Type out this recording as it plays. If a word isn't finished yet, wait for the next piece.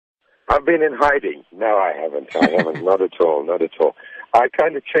I've been in hiding. No, I haven't. Not at all. Not at all. I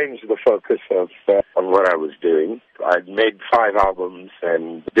kind of changed the focus of what I was doing. I made 5 albums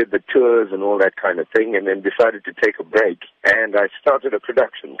and did the tours and all that kind of thing, and then decided to take a break. And I started a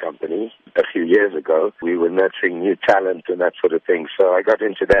production company a few years ago. We were nurturing new talent and that sort of thing, so I got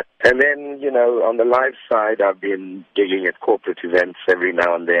into that. And then, on the live side, I've been gigging at corporate events every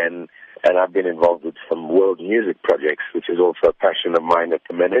now and then, and I've been involved with some world music projects, which is also a passion of mine at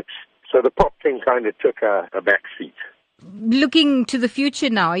the minute. So the pop thing kind of took a back seat. Looking to the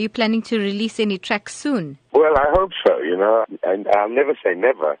future now, are you planning to release any tracks soon? Well, I hope so, and I'll never say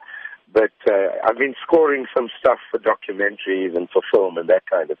never, but I've been scoring some stuff for documentaries and for film and that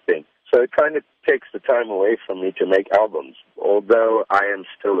kind of thing. So it kind of takes the time away from me to make albums, although I am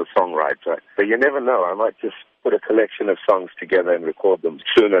still a songwriter. But you never know, I might just put a collection of songs together and record them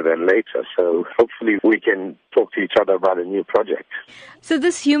sooner than later. So hopefully we can talk to each other about a new project. So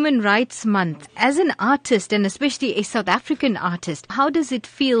this Human Rights Month, as an artist and especially a South African artist, how does it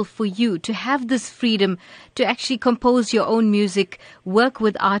feel for you to have this freedom to actually compose your own music, work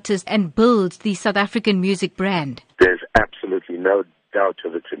with artists and build the South African music brand? There's absolutely no doubt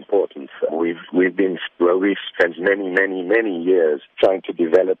of its importance. We've spent many years trying to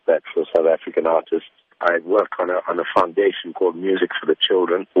develop that for South African artists. I work on a foundation called Music for the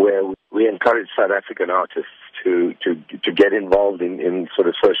Children, where we encourage South African artists to get involved in sort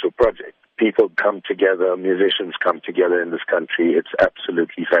of social projects. People come together, musicians come together in this country. It's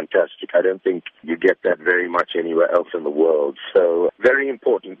absolutely fantastic. I don't think you get that very much anywhere else in the world. So very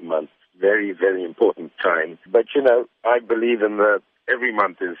important month, very, very important time. But, I believe in every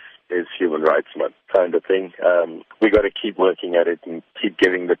month is Human Rights Month kind of thing. We got to keep working at it and keep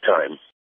giving the time.